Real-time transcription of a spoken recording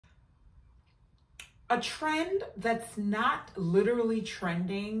a trend that's not literally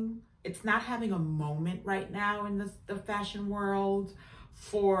trending. It's not having a moment right now in the fashion world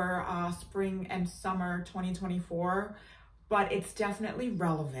for spring and summer 2024, but it's definitely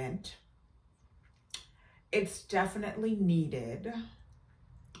relevant. It's definitely needed.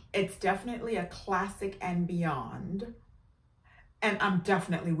 It's definitely a classic and beyond. And I'm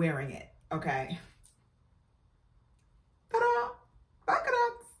definitely wearing it, okay? Ta-da! Polka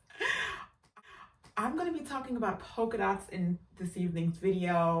dots! I'm gonna be talking about polka dots in this evening's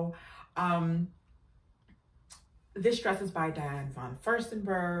video. This dress is by Diane Von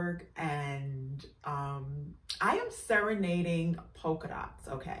Furstenberg, and I am serenading polka dots,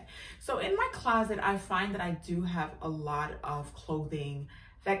 okay? So in my closet, I find that I do have a lot of clothing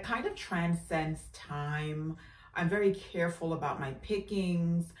that kind of transcends time. I'm very careful about my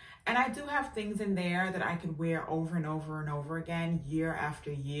pickings, and I do have things in there that I could wear over and over and over again, year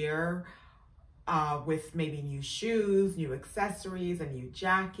after year, with maybe new shoes, new accessories, a new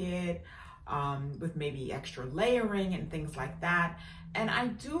jacket, with maybe extra layering and things like that. And I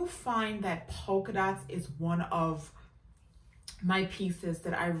do find that polka dots is one of my pieces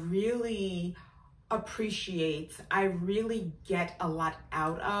that I really appreciate. I really get a lot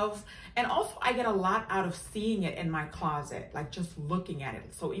out of, and also I get a lot out of seeing it in my closet, like just looking at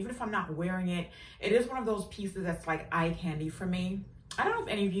it. So even if I'm not wearing it, it is one of those pieces that's like eye candy for me. I don't know if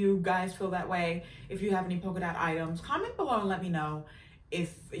any of you guys feel that way. If you have any polka dot items, comment below and let me know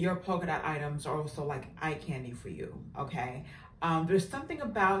if your polka dot items are also like eye candy for you, okay? There's something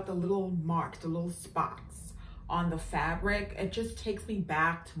about the little marks, the little spots on the fabric. It just takes me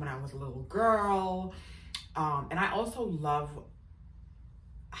back to when I was a little girl. And I also love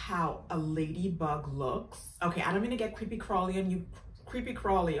how a ladybug looks. Okay, I don't mean to get creepy crawly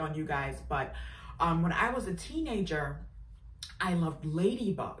on you guys, but when I was a teenager, I loved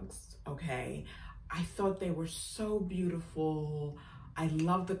ladybugs, okay? I thought they were so beautiful. I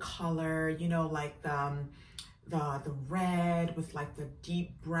love the color, you know, like the red with like the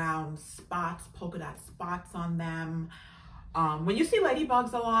deep brown spots, polka dot spots on them. When you see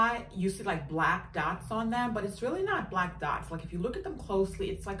ladybugs a lot, you see like black dots on them, but it's really not black dots. Like if you look at them closely,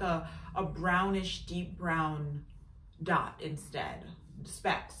 it's like a brownish, deep brown dot instead,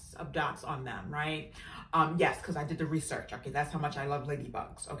 specks of dots on them, right? Yes, because I did the research. Okay, that's how much I love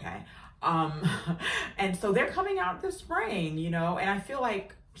ladybugs, okay? And so they're coming out this spring, you know, and I feel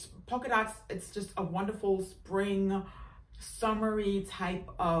like polka dots, it's just a wonderful spring, summery type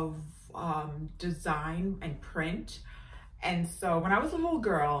of design and print. And so when I was a little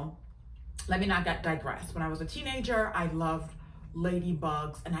girl, let me not digress. When I was a teenager, I loved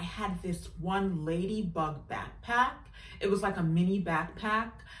ladybugs, and I had this one ladybug backpack. It was like a mini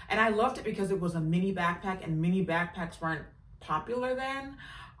backpack, and I loved it because it was a mini backpack, and mini backpacks weren't popular then.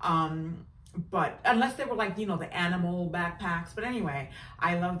 But unless they were like, you know, the animal backpacks. But anyway,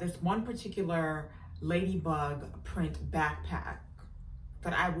 I love this one particular ladybug print backpack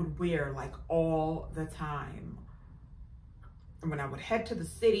that I would wear like all the time. And when I would head to the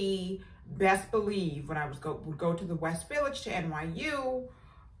city, best believe when I would go to the West Village to NYU,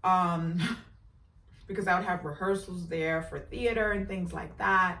 because I would have rehearsals there for theater and things like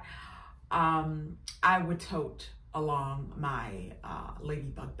that, I would tote along my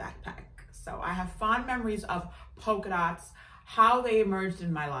ladybug backpack. So I have fond memories of polka dots, how they emerged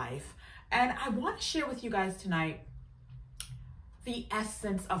in my life. And I want to share with you guys tonight the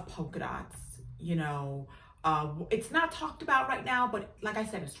essence of polka dots. You know, it's not talked about right now, but like I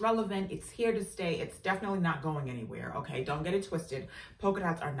said, it's relevant. It's here to stay. It's definitely not going anywhere, okay? Don't get it twisted. Polka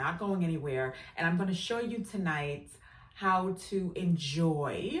dots are not going anywhere. And I'm going to show you tonight how to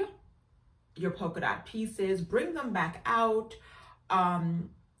enjoy your polka dot pieces, bring them back out.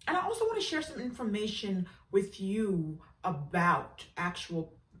 And I also want to share some information with you about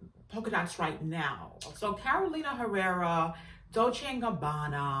actual polka dots right now. So Carolina Herrera, Dolce &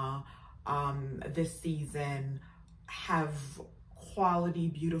 Gabbana, this season have quality,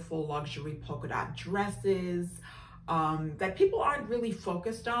 beautiful, luxury polka dot dresses that people aren't really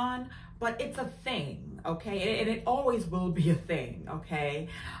focused on, but it's a thing, okay? And it always will be a thing, okay?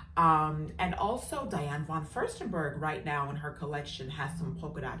 And also Diane Von Furstenberg right now in her collection has some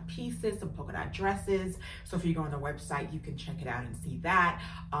polka dot pieces, some polka dot dresses. So if you go on the website, you can check it out and see that.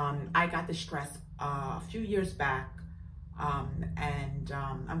 I got this dress a few years back, and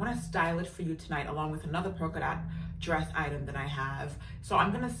I'm gonna style it for you tonight along with another polka dot dress item that I have. So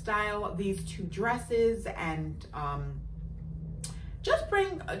I'm gonna style these two dresses and just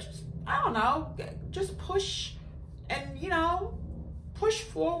bring, I don't know, just push and, you know, push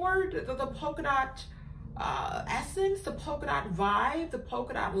forward the polka dot essence, the polka dot vibe, the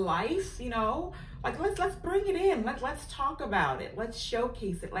polka dot life, you know, like let's bring it in. Let's talk about it. Let's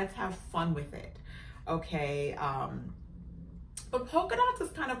showcase it. Let's have fun with it. Okay. But polka dots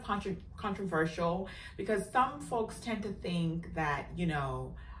is kind of controversial because some folks tend to think that, you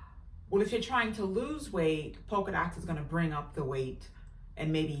know, well, if you're trying to lose weight, polka dots is going to bring up the weight,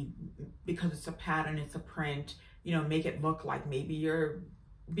 and maybe because it's a pattern, it's a print, you know, make it look like maybe your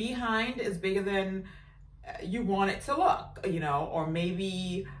behind is bigger than you want it to look, you know, or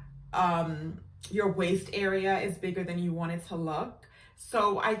maybe your waist area is bigger than you want it to look.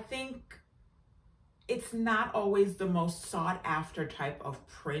 So I think it's not always the most sought after type of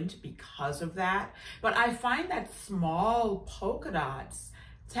print because of that. But I find that small polka dots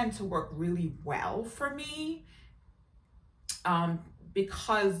tend to work really well for me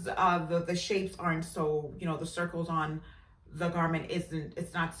because the shapes aren't so, you know, the circles on the garment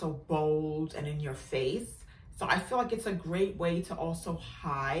it's not so bold and in your face. So I feel like it's a great way to also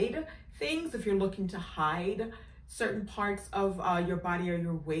hide things if you're looking to hide certain parts of your body or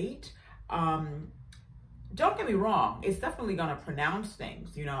your weight. Don't get me wrong, it's definitely gonna pronounce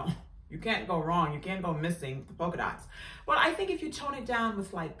things, you know. You can't go wrong, you can't go missing with the polka dots. But I think if you tone it down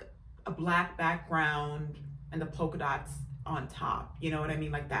with like a black background and the polka dots on top, you know what I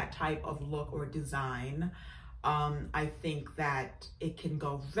mean? Like that type of look or design, I think that it can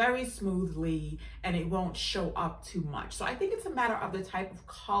go very smoothly and it won't show up too much. So I think it's a matter of the type of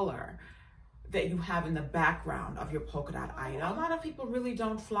color that you have in the background of your polka dot item. A lot of people really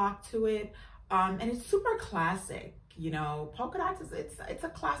don't flock to it. And it's super classic, you know. Polka dots it's a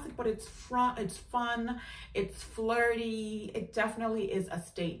classic, but it's fun, it's flirty. It definitely is a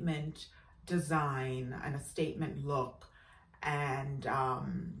statement design and a statement look. And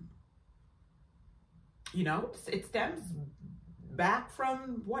you know, it stems back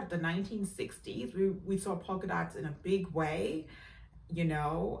from what, the 1960s. We saw polka dots in a big way, you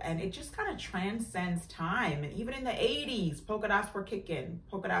know, and it just kind of transcends time. And even in the 80s, polka dots were kicking,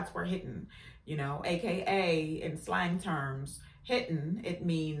 polka dots were hitting, you know, AKA in slang terms, hitting, it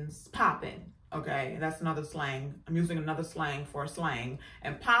means popping, okay? That's another slang. I'm using another slang for slang.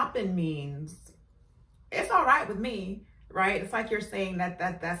 And popping means it's all right with me, right? It's like you're saying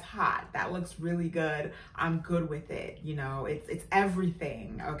that's hot. That looks really good. I'm good with it. You know, it's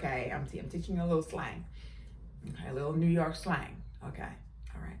everything, okay? I'm teaching you a little slang, okay? A little New York slang, okay?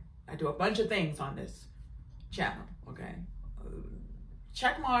 All right. I do a bunch of things on this channel, okay?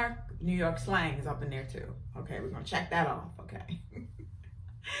 Check mark, New York slang is up in there too. Okay, we're gonna check that off, okay?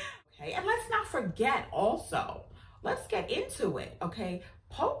 Okay, and let's not forget also, let's get into it, okay?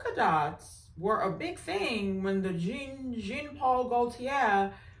 Polka dots were a big thing when the Jean-Paul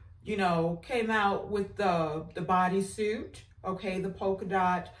Gaultier, you know, came out with the bodysuit, okay? The polka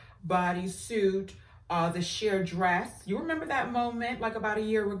dot bodysuit, the sheer dress. You remember that moment like about a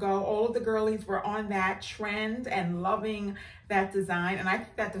year ago? All of the girlies were on that trend and loving that design. And I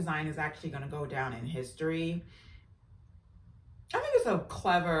think that design is actually going to go down in history. I think it's a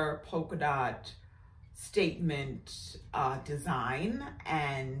clever polka dot statement design.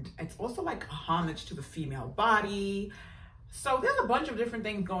 And it's also like a homage to the female body. So there's a bunch of different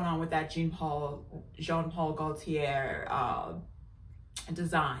things going on with that Jean-Paul Gaultier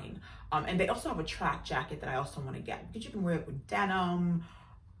design. And they also have a track jacket that I also want to get because you can wear it with denim.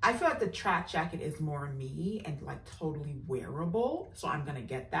 I feel like the track jacket is more me and like totally wearable. So I'm going to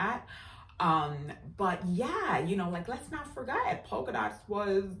get that. But yeah, you know, like let's not forget polka dots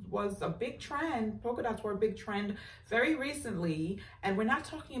was a big trend. Polka dots were a big trend very recently. And we're not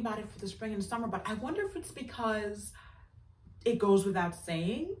talking about it for the spring and summer, but I wonder if it's because it goes without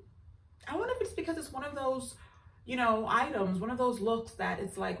saying. I wonder if it's because it's one of those, you know, items, one of those looks that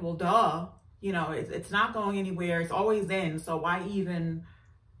it's like, well, duh, you know, it's not going anywhere. It's always in. So why even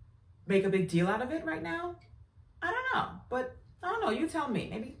make a big deal out of it right now? I don't know, but I don't know. You tell me,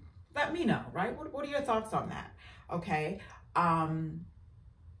 maybe let me know, right? What are your thoughts on that? Okay.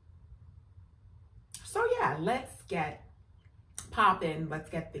 So yeah, let's get popping. Let's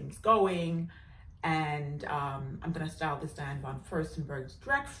get things going. And I'm going to style this Diane Von Furstenberg's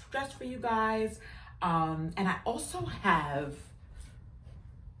dress for you guys. And I also have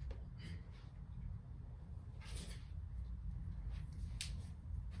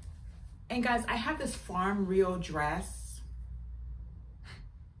guys, I have this Farm Rio dress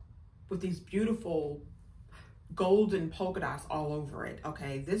with these beautiful golden polka dots all over it.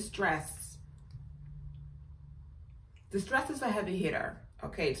 Okay, this dress is a heavy hitter.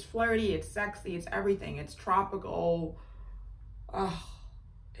 Okay, it's flirty, it's sexy, it's everything. It's tropical. Oh,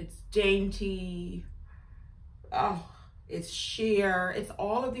 it's dainty. Oh, it's sheer. It's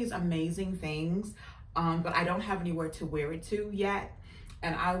all of these amazing things. but I don't have anywhere to wear it to yet.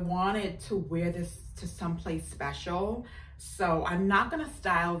 And I wanted to wear this to someplace special. So I'm not gonna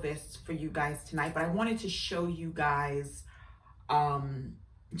style this for you guys tonight, but I wanted to show you guys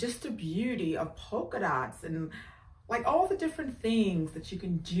just the beauty of polka dots and like all the different things that you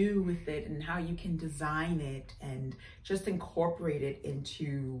can do with it and how you can design it and just incorporate it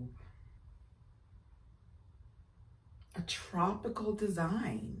into a tropical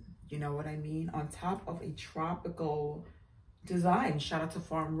design. You know what I mean? On top of a tropical design. Shout out to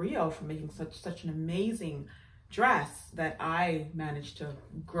Farm Rio for making such an amazing dress that I managed to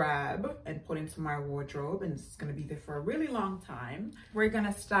grab and put into my wardrobe, and it's gonna be there for a really long time. We're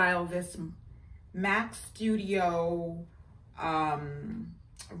gonna style this Mac Studio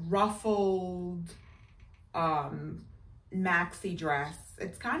ruffled maxi dress.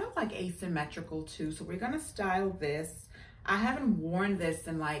 It's kind of like asymmetrical too, so we're gonna style this. I haven't worn this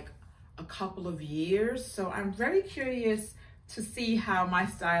in like a couple of years, so I'm very curious to see how my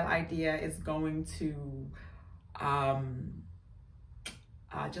style idea is going to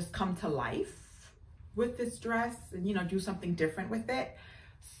just come to life with this dress and, you know, do something different with it.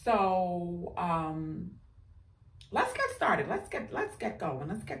 So let's get started. Let's get going.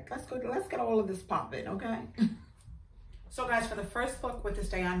 Let's get all of this popping, okay? So guys, for the first look with this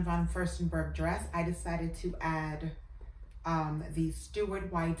Diane Von Furstenberg dress, I decided to add these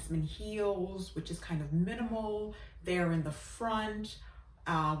Stuart Weitzman heels, which is kind of minimal. They're in the front,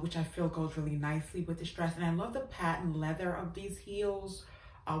 which I feel goes really nicely with this dress. And I love the patent leather of these heels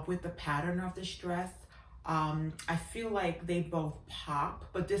with the pattern of this dress. I feel like they both pop,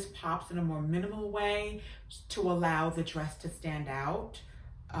 but this pops in a more minimal way to allow the dress to stand out.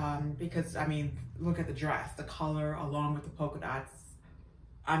 Because, I mean, look at the dress, the color along with the polka dots.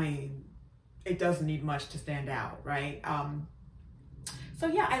 I mean, it doesn't need much to stand out, right? So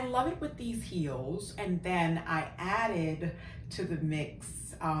yeah, I love it with these heels. And then I added to the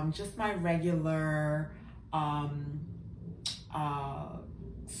mix just my regular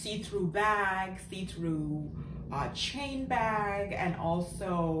see-through bag, see-through chain bag, and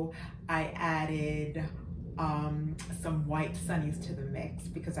also I added some white sunnies to the mix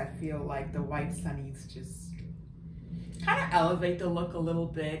because I feel like the white sunnies just kind of elevate the look a little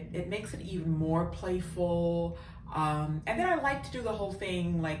bit. It makes it even more playful. And then I like to do the whole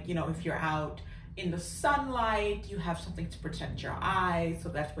thing, like, you know, if you're out in the sunlight, you have something to protect your eyes. So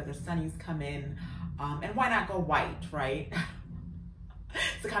that's where the sunnies come in. And why not go white, right?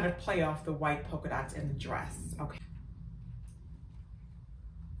 To kind of play off the white polka dots in the dress, okay?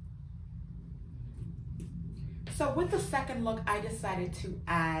 So with the second look, I decided to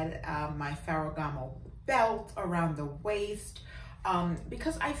add my Ferragamo belt around the waist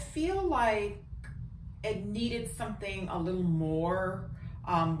because I feel like it needed something a little more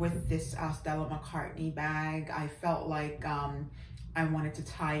with this Stella McCartney bag. I felt like I wanted to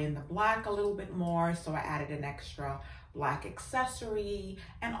tie in the black a little bit more, so I added an extra black accessory,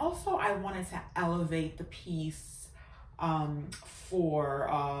 and also I wanted to elevate the piece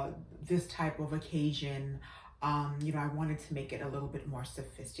for this type of occasion. You know, I wanted to make it a little bit more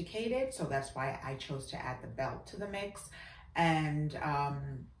sophisticated, so that's why I chose to add the belt to the mix. And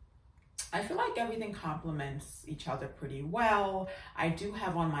I feel like everything complements each other pretty well. I do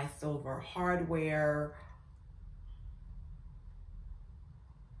have on my silver hardware.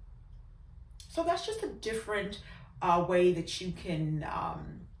 So that's just a different way that you can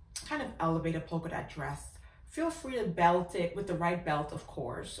kind of elevate a polka dot dress. Feel free to belt it with the right belt, of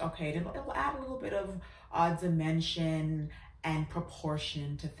course, okay? It'll add a little bit of dimension and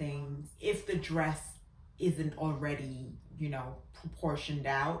proportion to things. If the dress isn't already, you know, proportioned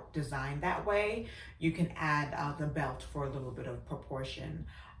out, designed that way, you can add the belt for a little bit of proportion.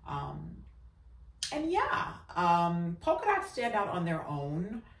 And yeah, polka dots stand out on their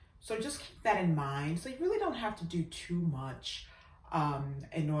own, so just keep that in mind. So you really don't have to do too much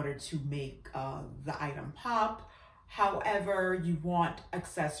in order to make the item pop. However, you want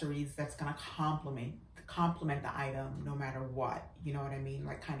accessories that's gonna complement the item no matter what, you know what I mean?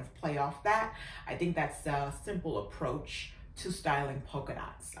 Like kind of play off that. I think that's a simple approach to styling polka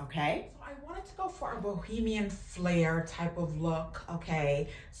dots, okay? So I wanted to go for a bohemian flair type of look, okay?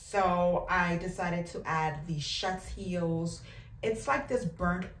 So I decided to add the Schutz heels. It's like this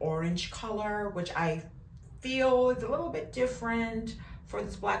burnt orange color, which I feel is a little bit different for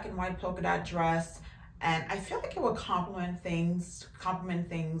this black and white polka dot dress. And I feel like it would complement things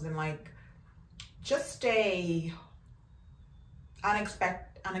in like just a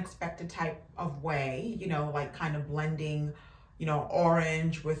unexpected type of way, you know, like kind of blending, you know,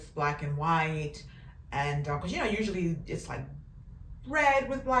 orange with black and white. And because, you know, usually it's like red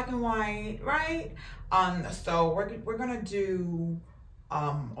with black and white, right? So we're gonna do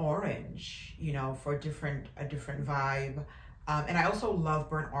orange, you know, for a different vibe. And I also love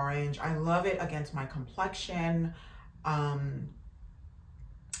burnt orange. I love it against my complexion,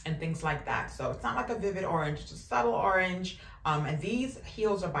 and things like that. So it's not like a vivid orange, it's a subtle orange. And these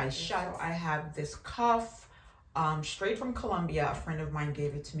heels are by Shut. I have this cuff, straight from Colombia. A friend of mine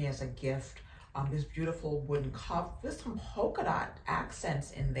gave it to me as a gift. This beautiful wooden cuff with some polka dot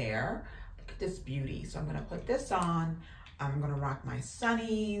accents in there. Look at this beauty. So I'm gonna put this on. I'm gonna rock my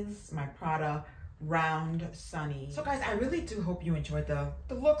sunnies, my Prada round sunny. So guys, I really do hope you enjoyed the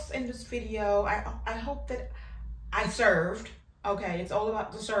looks in this video. I hope that I served. Okay, it's all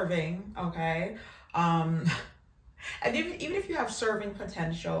about the serving. Okay, and even if you have serving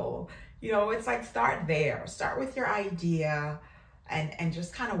potential, you know, it's like start there. Start with your idea, and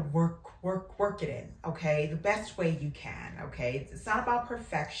just kind of work it in. Okay, the best way you can. Okay, it's not about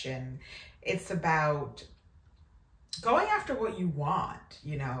perfection. It's about going after what you want,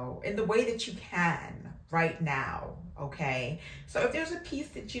 you know, in the way that you can right now, okay? So if there's a piece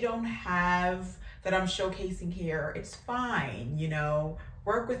that you don't have that I'm showcasing here, it's fine, you know,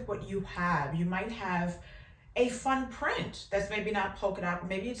 work with what you have. You might have a fun print that's maybe not polka dot,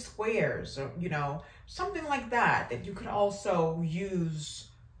 maybe it's squares or, you know, something like that that you could also use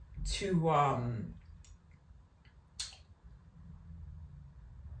to,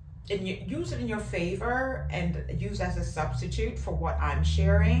 and use it in your favor and use as a substitute for what I'm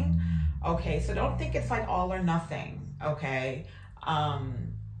sharing. Okay, so don't think it's like all or nothing, okay?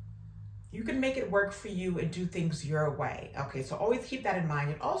 You can make it work for you and do things your way, okay? So always keep that in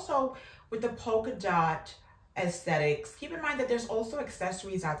mind. And also with the polka dot aesthetics, keep in mind that there's also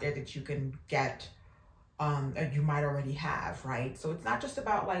accessories out there that you can get, you might already have, right? So it's not just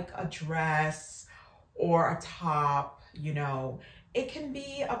about like a dress or a top, you know. It can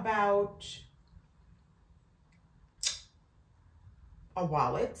be about a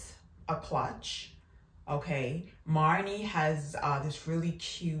wallet, a clutch, okay? Marnie has this really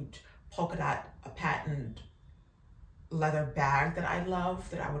cute polka dot patent leather bag that I love,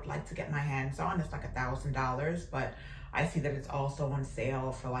 that I would like to get my hands on. It's like $1,000, but I see that it's also on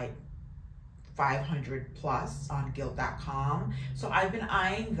sale for like 500 plus on gilt.com. So I've been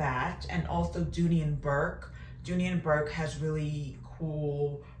eyeing that, and also Dooney and Burke. Dooney and Burke has really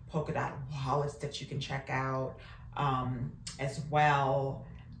cool polka dot wallets that you can check out as well.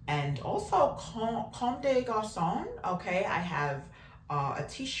 And also Comme des Garçons, okay? I have a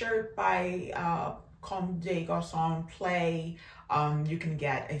t-shirt by Comme des Garçons Play. You can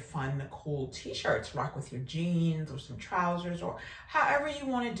get a fun, cool t-shirt to rock with your jeans or some trousers or however you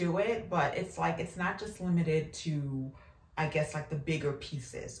want to do it. But it's like, it's not just limited to, I guess, like the bigger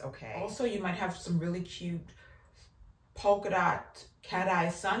pieces, okay? Also, you might have some really cute polka dot cat eye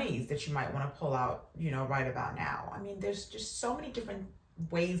sunnies that you might want to pull out, you know, right about now. I mean, there's just so many different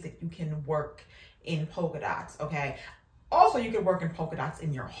ways that you can work in polka dots, okay? Also, you can work in polka dots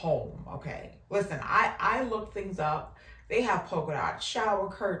in your home, okay? Listen, I looked things up. They have polka dot shower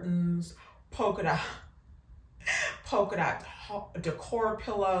curtains, polka dot decor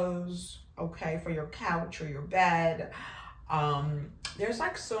pillows, okay, for your couch or your bed. There's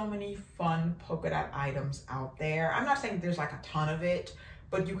like so many fun polka dot items out there. I'm not saying there's like a ton of it,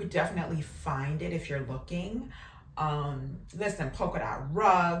 but you could definitely find it if you're looking. Listen, polka dot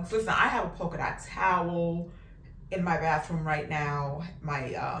rugs. Listen, I have a polka dot towel in my bathroom right now.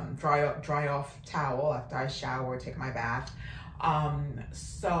 My dry off towel after I shower, take my bath.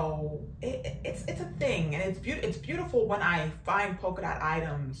 So it's a thing, and it's beautiful when I find polka dot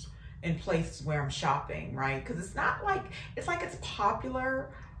items in places where I'm shopping, right? Because it's not like, it's like it's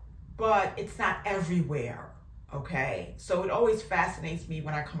popular, but it's not everywhere, okay? So it always fascinates me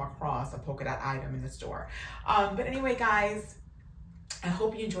when I come across a polka dot item in the store. But anyway, guys, I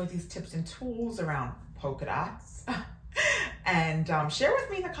hope you enjoyed these tips and tools around polka dots. And share with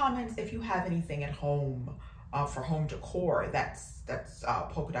me in the comments if you have anything at home for home decor that's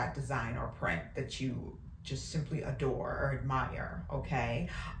polka dot design or print that you just simply adore or admire, okay?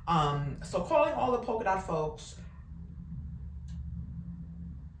 So calling all the polka dot folks,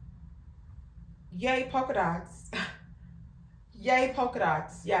 yay polka dots. Yay polka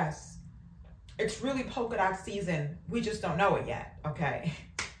dots, yes. It's really polka dot season. We just don't know it yet, okay?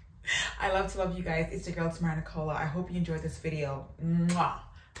 I love you guys. It's your girl, Tamara Nicola. I hope you enjoyed this video. Mwah.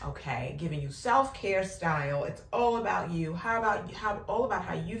 Okay, giving you self-care style. It's all about you. All about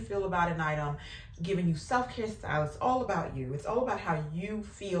how you feel about an item. Giving you self-care style. It's all about you. It's all about how you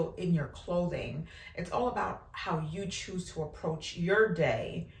feel in your clothing. It's all about how you choose to approach your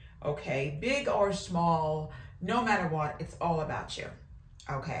day. Okay, big or small, no matter what, it's all about you.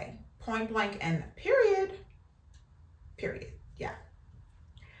 Okay. Point blank and period. Period. Yeah.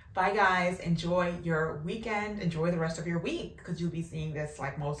 Bye guys. Enjoy your weekend. Enjoy the rest of your week, because you'll be seeing this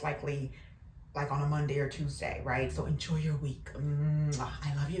like most likely like on a Monday or Tuesday, right? So enjoy your week.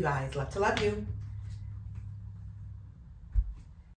 I love you guys. Love to love you.